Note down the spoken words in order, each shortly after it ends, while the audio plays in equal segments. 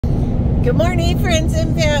Good morning, friends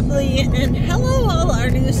and family, and hello all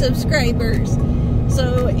our new subscribers.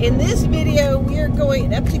 So in this video we are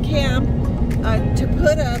going up to camp to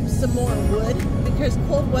put up some more wood because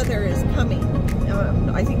cold weather is coming.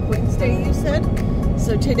 I think Wednesday you said?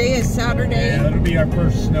 So today is Saturday. Yeah, it'll be our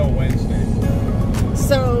first snow Wednesday.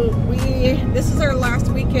 So this is our last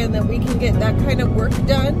weekend that we can get that kind of work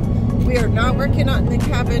done. We are not working out in the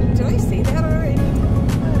cabin. Did I say that already?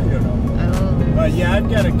 But yeah, I've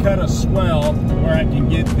got to cut a swell where I can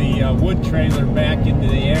get the wood trailer back into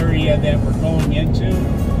the area that we're going into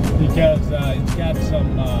because it's got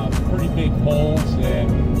some pretty big holes,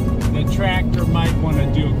 and the tractor might want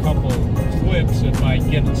to do a couple flips if I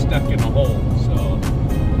get it stuck in a hole. So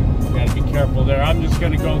got to be careful there. I'm just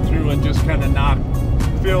going to go through and just kind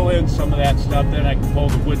of fill in some of that stuff, then I can pull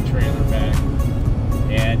the wood trailer back.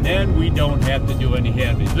 And then we don't have to do any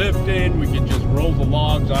heavy lifting. We can just roll the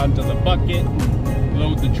logs onto the bucket and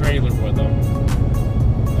load the trailer with them.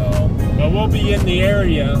 So, but we'll be in the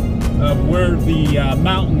area of where the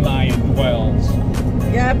mountain lion dwells.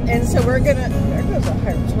 Yep, and so we're gonna, there goes a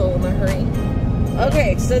heart tool in a hurry.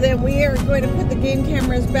 Okay, so then we are going to put the game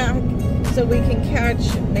cameras back so we can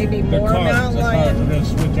catch maybe more mountain lion. We're going to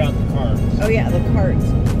switch out the cards. Oh yeah, the cards.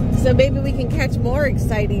 So maybe we can catch more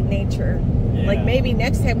exciting nature. Yeah. Like maybe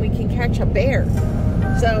next time we can catch a bear.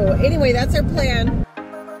 So anyway, that's our plan.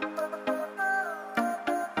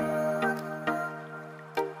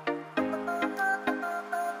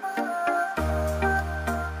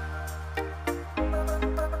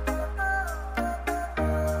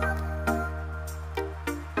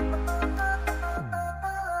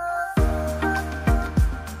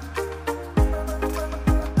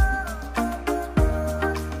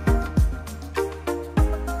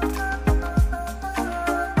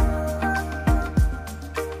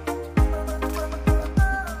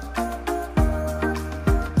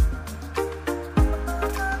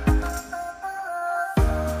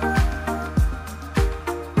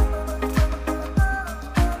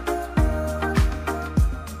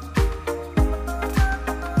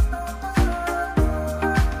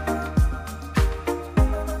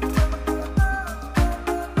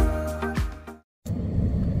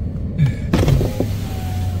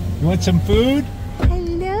 You want some food?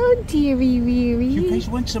 Hello, dearie Riri. You guys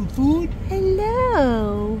want some food?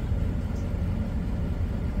 Hello.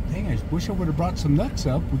 Dang, I wish I would have brought some nuts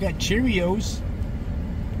up. We got Cheerios.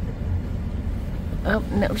 Oh,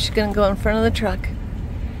 no, she's gonna go in front of the truck.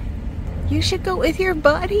 You should go with your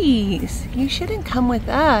buddies. You shouldn't come with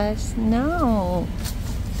us. No.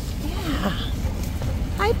 Yeah.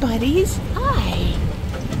 Hi, buddies. Hi.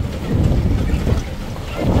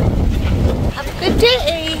 Have a good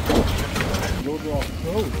day. Those are all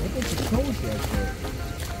crows. What is the crows right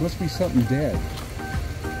there? Must be something dead.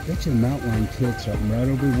 Bet you the mountain lion killed something right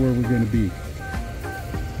over where we're going to be.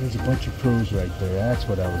 There's a bunch of crows right there. That's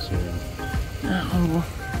what I was hearing. Oh,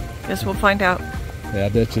 guess we'll find out. Yeah, I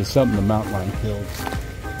bet you something the mountain lion killed.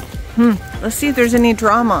 Let's see if there's any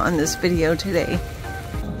drama on this video today.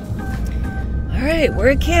 All right, we're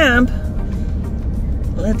at camp.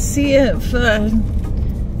 Let's see if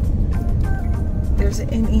there's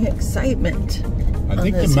any excitement. I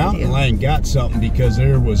think the mountain lion got something because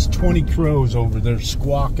there was 20 crows over there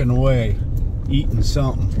squawking away, eating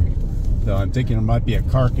something. So I'm thinking there might be a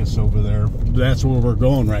carcass over there. That's where we're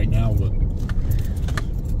going right now.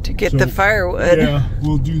 To get the firewood. Yeah,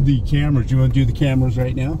 we'll do the cameras. You want to do the cameras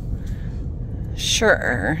right now?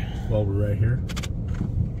 Sure. While we're right here.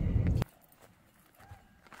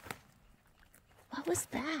 What was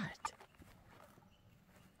that?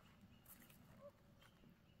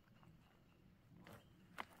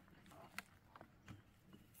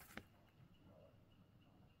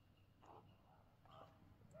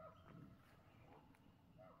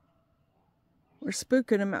 We're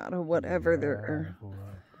spooking them out of whatever they're...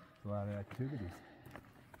 A lot of activity.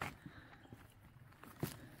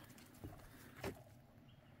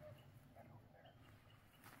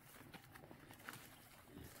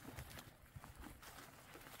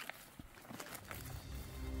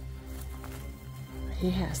 He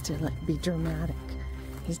has to be dramatic.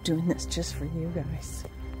 He's doing this just for you guys.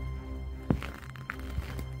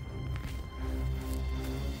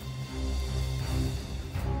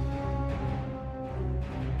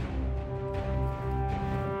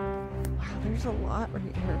 There's a lot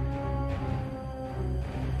right here.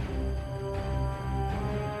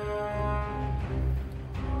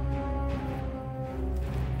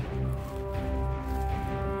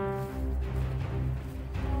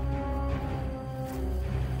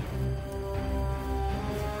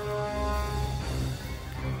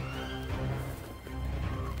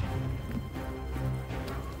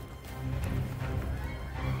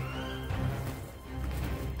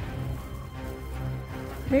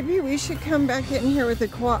 Maybe we should come back in here with a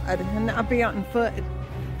quad and not be on foot.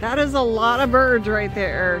 That is a lot of birds right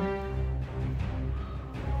there.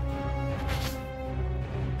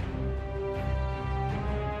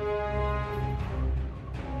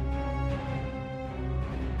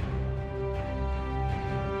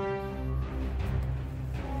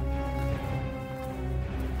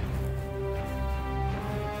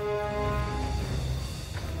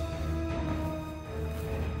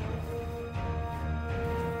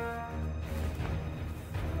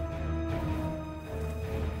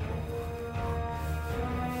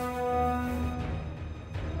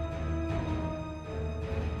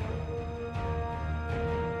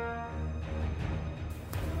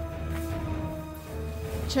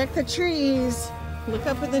 Check the trees. Look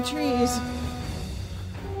up in the trees.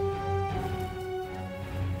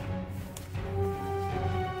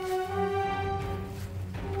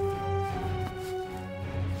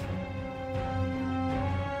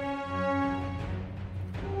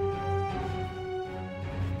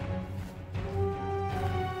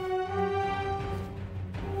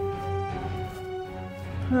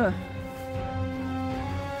 Huh.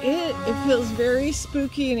 It feels very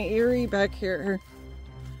spooky and eerie back here.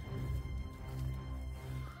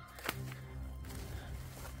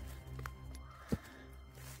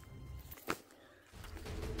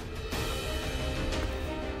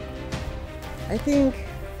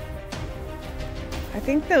 I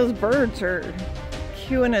think those birds are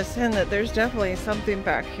cueing us in that there's definitely something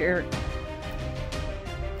back here.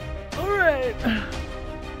 All right,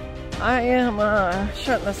 I am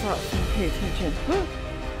shutting this off so pay attention.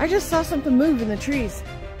 I just saw something move in the trees.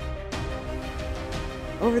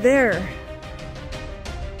 Over there.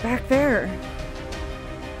 Back there.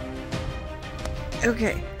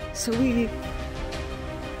 Okay, so we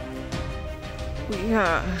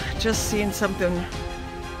just seen something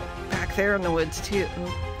back there in the woods too.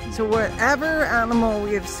 So whatever animal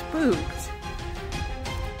we have spooked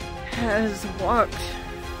has walked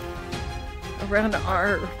around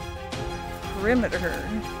our perimeter,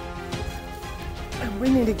 and we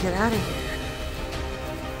need to get out of here.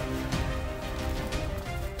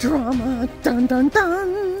 Drama, dun dun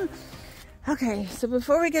dun. Okay, so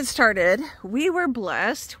before we get started, we were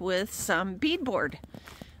blessed with some beadboard.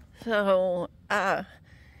 So, and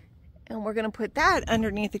we're gonna put that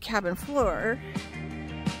underneath the cabin floor.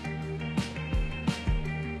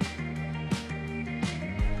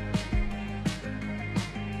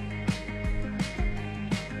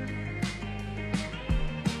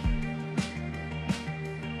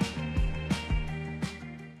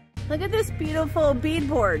 Look at this beautiful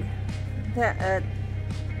beadboard that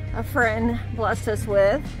a friend blessed us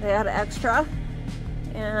with. They had extra,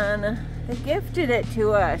 and they gifted it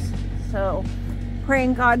to us. So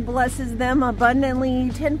praying God blesses them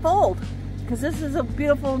abundantly tenfold, because this is a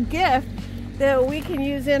beautiful gift that we can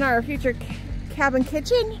use in our future cabin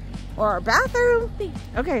kitchen or our bathroom.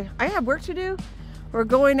 Okay, I have work to do. We're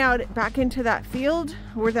going out back into that field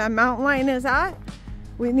where that mountain lion is at.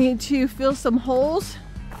 We need to fill some holes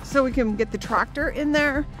so we can get the tractor in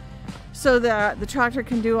there so that the tractor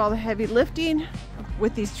can do all the heavy lifting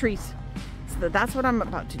with these trees. So that's what I'm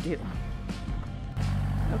about to do.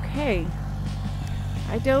 Okay,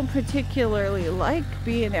 I don't particularly like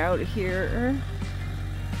being out here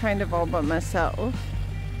kind of all by myself,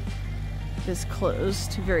 this close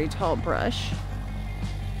to very tall brush.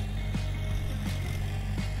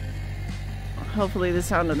 Hopefully the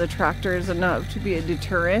sound of the tractor is enough to be a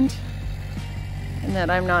deterrent, and that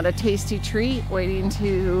I'm not a tasty treat waiting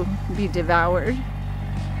to be devoured.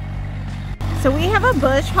 So we have a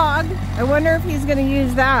bush hog. I wonder if he's gonna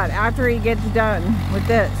use that after he gets done with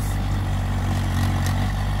this.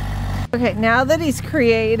 Okay, now that he's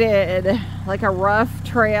created like a rough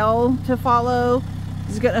trail to follow,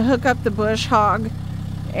 he's gonna hook up the bush hog,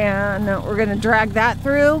 and we're gonna drag that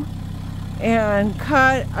through and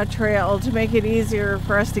cut a trail to make it easier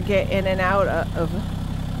for us to get in and out of.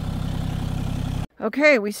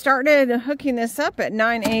 Okay, we started hooking this up at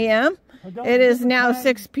 9 a.m. It is now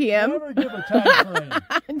 6 p.m. Never give a time frame.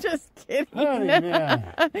 I'm just kidding. Honey, man.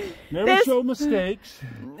 Never show mistakes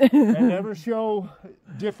and never show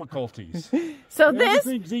difficulties. So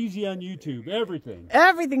everything's easy on YouTube. Everything.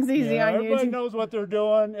 Everything's easy on everybody YouTube. knows what they're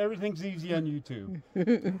doing. Everything's easy on YouTube.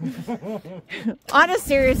 On a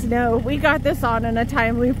serious note, we got this on in a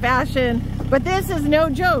timely fashion, but this is no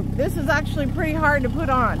joke. This is actually pretty hard to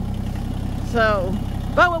put on. So,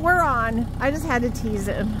 but we're on. I just had to tease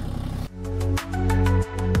him.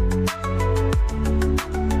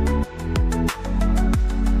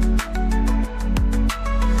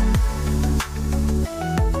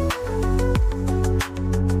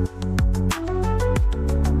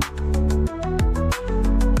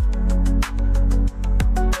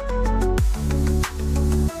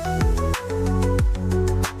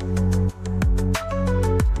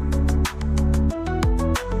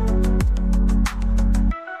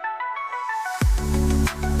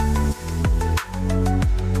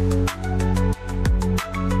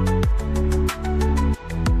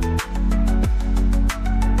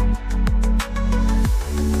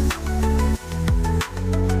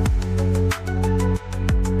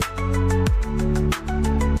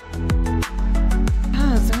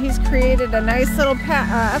 a nice little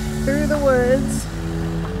path through the woods.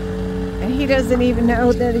 And he doesn't even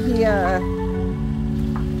know that he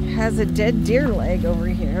has a dead deer leg over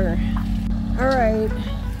here. All right,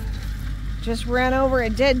 just ran over a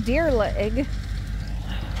dead deer leg.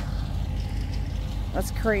 That's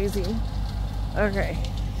crazy. Okay,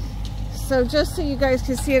 so just so you guys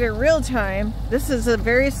can see it in real time, this is a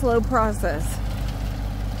very slow process.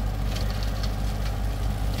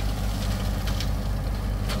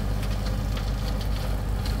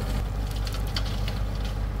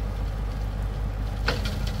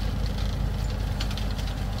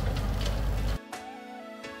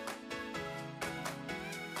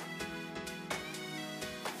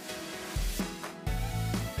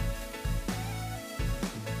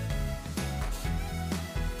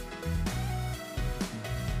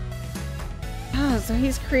 So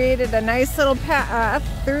he's created a nice little path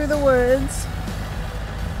through the woods,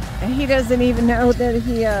 and he doesn't even know that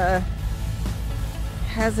he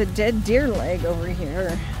has a dead deer leg over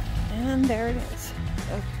here. And there it is.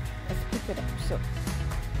 Okay, let's pick it up so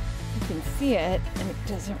you can see it and it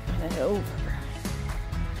doesn't run it over.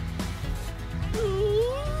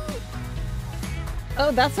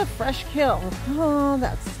 Oh, that's a fresh kill. Oh,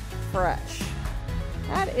 that's fresh.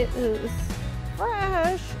 That is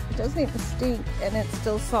fresh. It doesn't even stink, and it's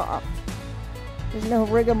still soft. There's no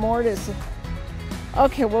rigor mortis.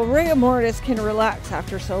 Okay, well, rigor mortis can relax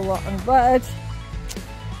after so long, but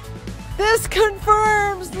this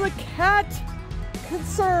confirms the cat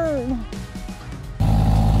concern.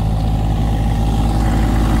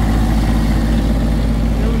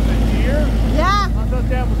 There was a deer? Yeah. I thought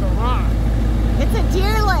that was a rock. It's a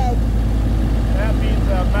deer leg. That means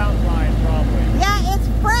a mountain lion, probably. Yeah, it's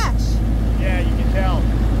fresh. Yeah, you can tell.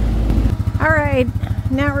 All right,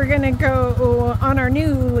 now we're gonna go on our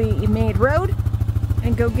newly made road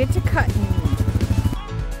and go get to cutting.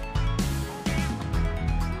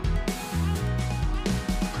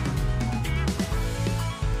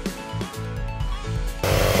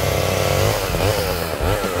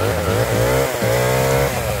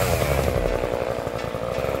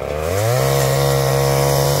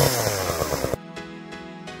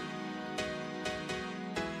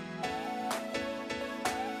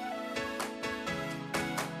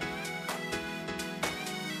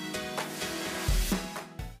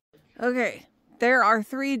 Okay, there are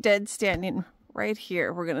 3 dead standing right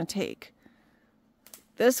here. We're gonna take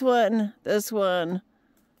this one,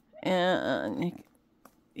 and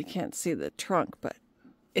you can't see the trunk, but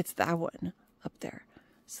it's that one up there.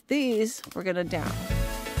 So these we're gonna down.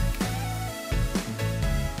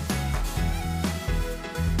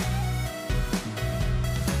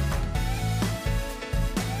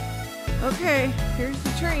 Okay, here's the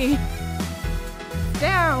tree.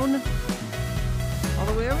 Down. All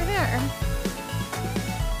the way over there.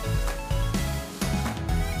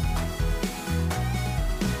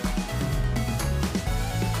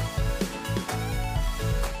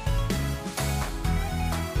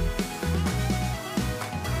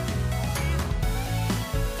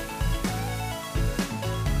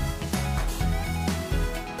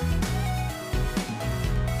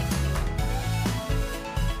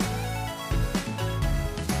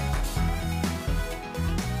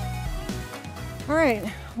 All right,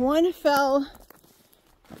 one fell,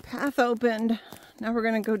 a path opened. Now we're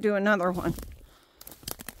gonna go do another one.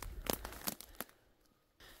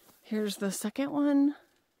 Here's the second one.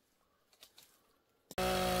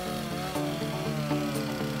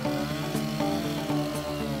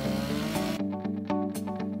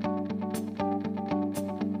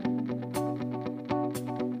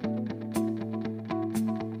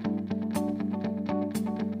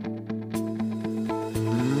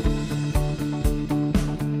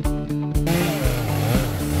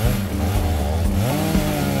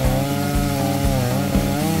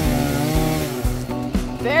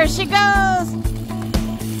 There she goes.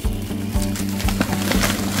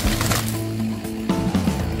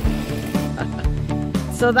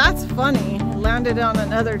 So that's funny. Landed on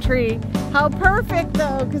another tree. How perfect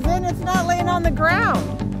though, because then it's not laying on the ground.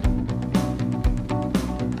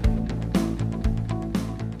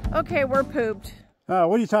 Okay, we're pooped. What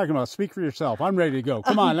are you talking about? Speak for yourself. I'm ready to go.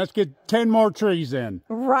 Come on, let's get 10 more trees in.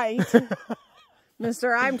 Right.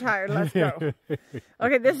 Mister, I'm tired. Let's go.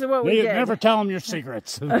 Okay, this is what we did. Never tell them your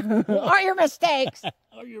secrets. Or your mistakes.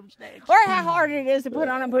 Or your mistakes. Or how hard it is to put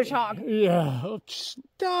on a bush hog. Yeah. Oh,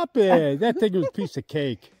 stop it. That thing was a piece of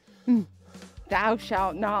cake. Thou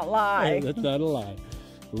shalt not lie. Hey, that's not a lie.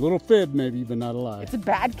 A little fib maybe, but not a lie. It's a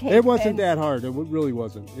bad cake. It wasn't that hard. It really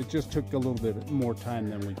wasn't. It just took a little bit more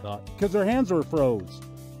time than we thought. Because our hands were froze.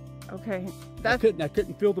 Okay. I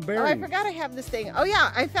couldn't feel the bearing. Oh, I forgot I have this thing. Oh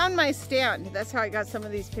yeah, I found my stand. That's how I got some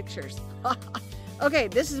of these pictures. Okay,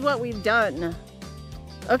 this is what we've done.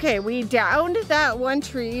 Okay, we downed that one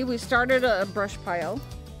tree. We started a brush pile.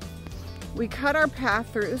 We cut our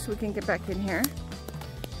path through so we can get back in here.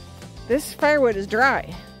 This firewood is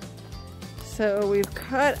dry. So we've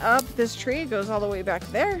cut up this tree. It goes all the way back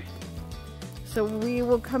there. So we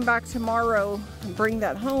will come back tomorrow and bring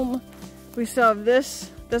that home. We still have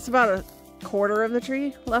this. That's about a quarter of the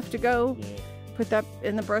tree left to go. Yeah. Put that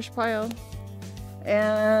in the brush pile.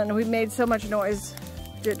 And we made so much noise.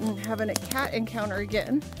 Didn't have a cat encounter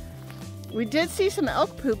again. We did see some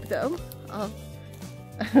elk poop though.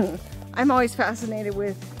 I'm always fascinated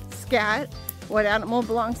with scat, what animal it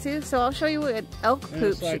belongs to. So I'll show you what elk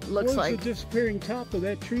poop looks like. The disappearing top of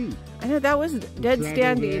that tree. I know that was dead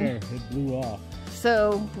standing. It blew off.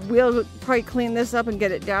 So we'll probably clean this up and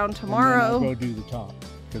get it down tomorrow. And then I'll go do the top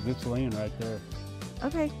because it's laying right there.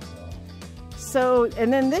 Okay. So,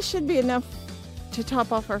 and then this should be enough to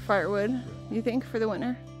top off our firewood, you think, for the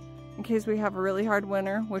winter? In case we have a really hard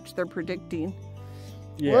winter, which they're predicting.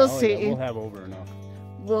 Yeah, we'll see. Yeah, we'll have over enough.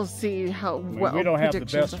 We'll see how well. We don't have the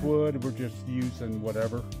best wood. We're just using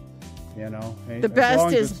whatever, you know. The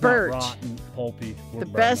best is birch. Rotten, pulpy. The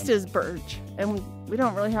best is birch, and we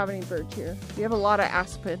don't really have any birch here. We have a lot of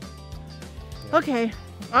aspen. Yeah. Okay,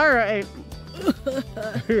 all right.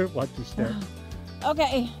 Watch your step.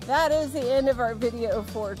 Okay, that is the end of our video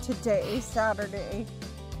for today, Saturday,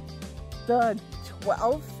 the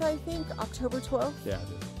 12th, I think, October 12th. Yeah, it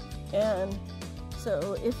is. And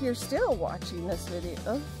so if you're still watching this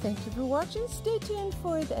video, thank you for watching. Stay tuned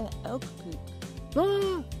for the elk poop.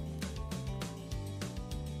 Bye.